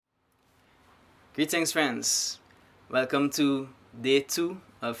Greetings, friends. Welcome to day 2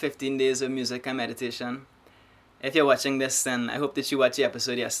 of 15 days of music and meditation. If you're watching this, then I hope that you watched the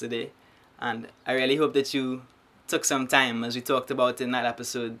episode yesterday. And I really hope that you took some time, as we talked about in that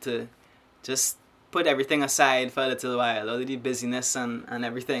episode, to just put everything aside for a little while, all of the busyness and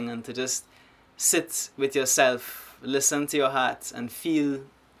everything, and to just sit with yourself, listen to your heart, and feel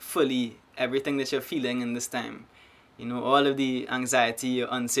fully everything that you're feeling in this time. You know, all of the anxiety or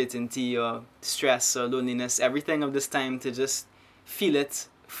uncertainty or stress or loneliness, everything of this time, to just feel it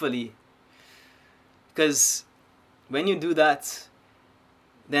fully. Because when you do that,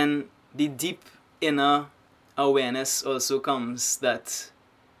 then the deep inner awareness also comes that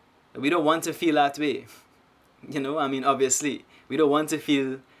we don't want to feel that way. Obviously, we don't want to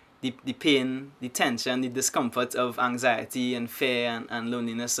feel the pain, the tension, the discomfort of anxiety and fear and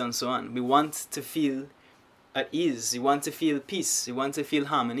loneliness and so on. We want to feel at ease. You want to feel peace. You want to feel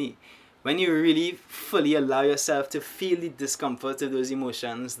harmony. When you really fully allow yourself to feel the discomfort of those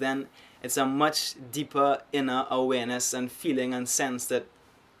emotions, then it's a much deeper inner awareness and feeling and sense that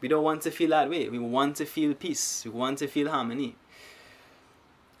we don't want to feel that way. We want to feel peace. We want to feel harmony.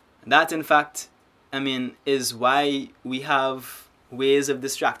 That, in fact, is why we have ways of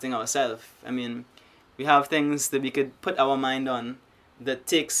distracting ourselves. We have things that we could put our mind on that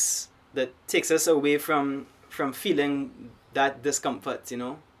takes us away from feeling that discomfort.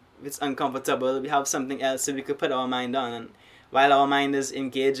 If it's uncomfortable, we have something else that we could put our mind on, and while our mind is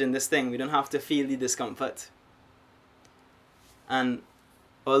engaged in this thing, we don't have to feel the discomfort. And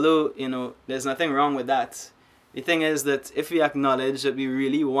although there's nothing wrong with that, the thing is that if we acknowledge that we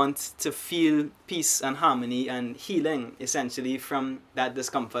really want to feel peace and harmony and healing essentially from that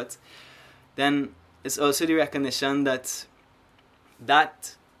discomfort, then it's also the recognition that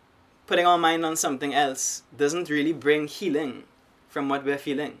putting our mind on something else doesn't really bring healing from what we're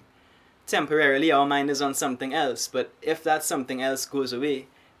feeling. Temporarily, our mind is on something else, but if that something else goes away,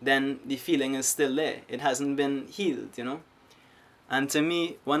 then the feeling is still there. It hasn't been healed, And to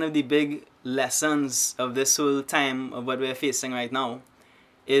me, one of the big lessons of this whole time of what we're facing right now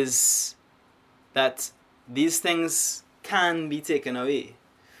is that these things can be taken away.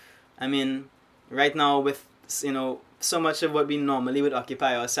 Right now with, so much of what we normally would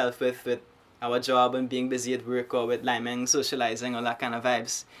occupy ourselves with our job and being busy at work or with liming, socializing, all that kind of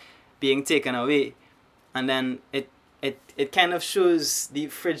vibes, being taken away. And then it kind of shows the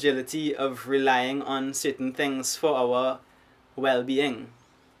fragility of relying on certain things for our well-being.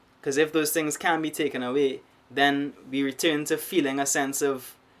 Because if those things can be taken away, then we return to feeling a sense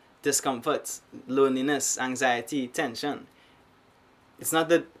of discomfort, loneliness, anxiety, tension. It's not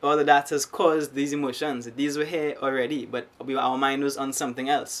that all of that has caused these emotions. These were here already, but our mind was on something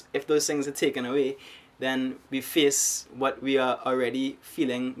else. If those things are taken away, then we face what we are already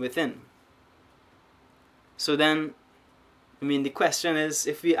feeling within. So then, the question is,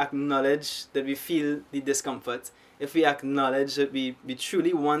 if we acknowledge that we feel the discomfort, if we acknowledge that we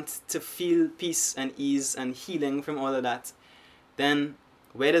truly want to feel peace and ease and healing from all of that, then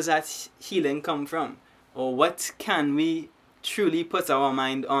where does that healing come from? Or what can we truly put our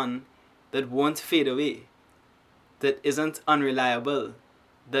mind on that won't fade away, that isn't unreliable,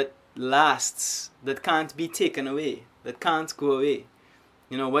 that lasts, that can't be taken away, that can't go away?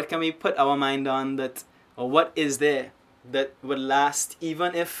 What can we put our mind on or what is there that would last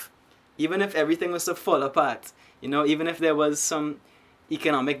even if everything was to fall apart? Even if there was some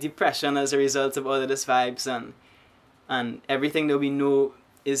economic depression as a result of all of this vibes and everything that we know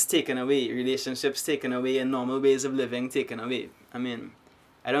is taken away, relationships taken away, and normal ways of living taken away.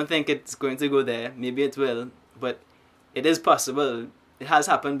 I don't think it's going to go there. Maybe it will, but it is possible. It has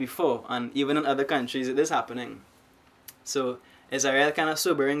happened before, and even in other countries it is happening. So it's a real kind of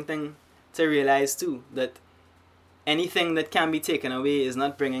sobering thing to realize too, that anything that can be taken away is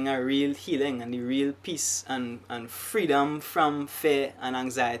not bringing a real healing and the real peace and freedom from fear and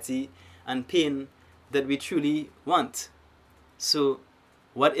anxiety and pain that we truly want. So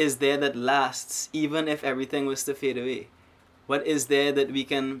what is there that lasts even if everything was to fade away? What is there that we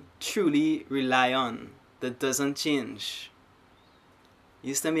can truly rely on that doesn't change?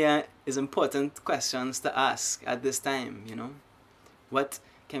 These to me is important questions to ask at this time, What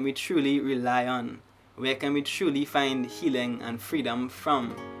can we truly rely on? Where can we truly find healing and freedom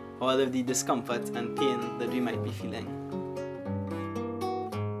from all of the discomfort and pain that we might be feeling?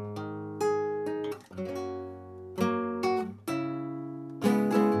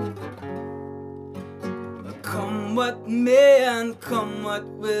 Come what may and come what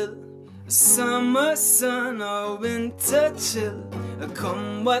will, summer sun or winter chill,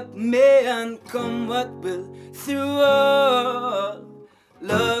 come what may and come what will, through all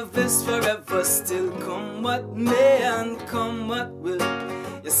Love is forever still, come what may and come what will.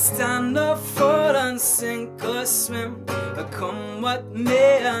 You stand or fall and sink or swim, come what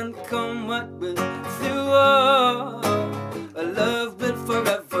may and come what will. Through all, a love will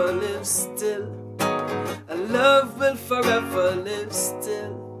forever live still. A love will forever live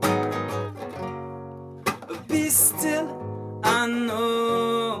still. Be still, I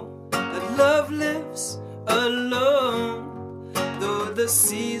know that love lives alone. Though the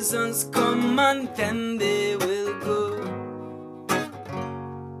seasons come and then they will go.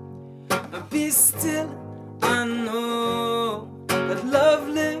 Be still, I know that love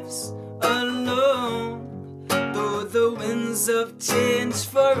lives alone. Though the winds of change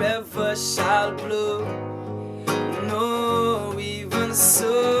forever shall blow. No, even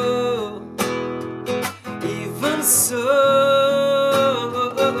so,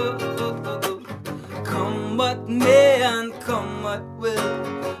 come what may and come what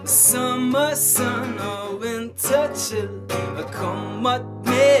will, summer sun or winter chill, come what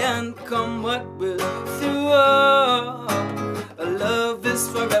may and come what will. Through all, a love is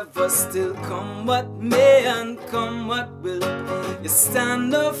forever still, come what may and come what will. You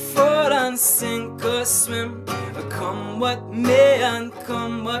stand or fall and sink or swim, come what may and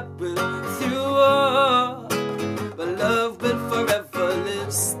come what will. Through all, but love will forever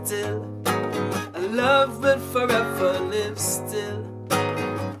live still. Love will forever live still.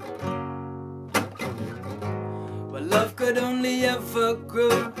 But love could only ever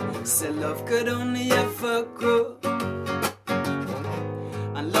grow. Say love could only ever grow.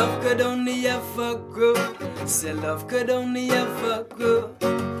 And love could only ever grow. Say love could only ever grow.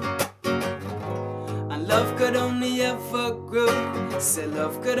 And love could only ever grow. Say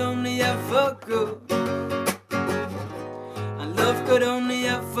love could only ever grow. And love could only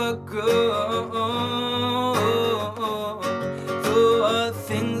ever grow. Though all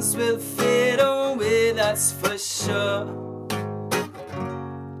things will fade away, that's for sure.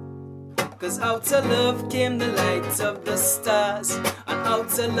 'Cause out of love came the light of the stars, and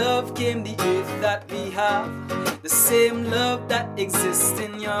out of love came the earth that we have. The same love that exists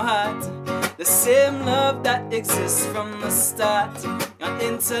in your heart, the same love that exists from the start. And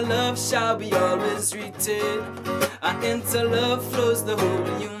into love shall we always return, and into love flows the whole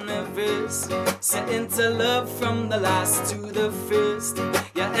universe. So into love from the last to the first.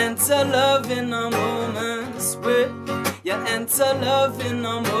 You enter love in a moment's worth. You enter love in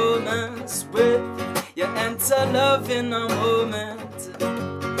a moment's worth. You enter love in a moment.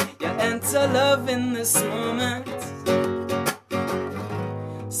 You enter love in this moment.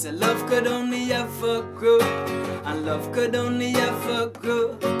 So love could only ever grow, and love could only ever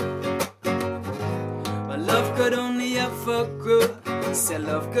grow. But love could only ever grow. Say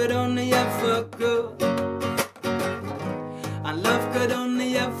love could only ever grow. And love could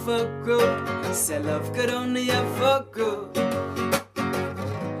only ever grow. Say love could only ever grow.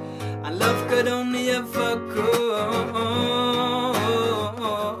 And love could only ever grow.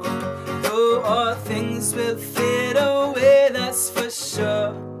 Though all things will fade away, that's for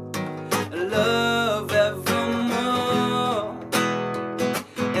sure. Love evermore,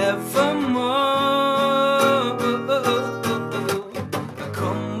 evermore.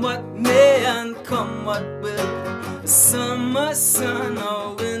 Come what may and come what will, summer sun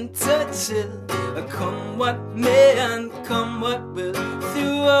or winter chill. Come what may and come what will.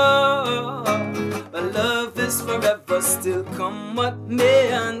 Through all, love is forever still. Come what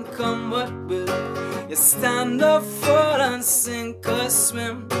may and come what will. You stand or fall and sink or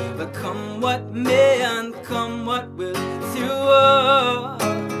swim, but come what may and come what will. Through all,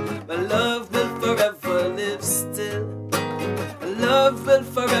 but love will forever live still. Love will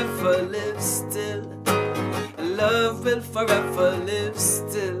forever live still. Love will forever live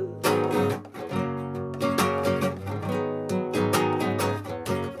still.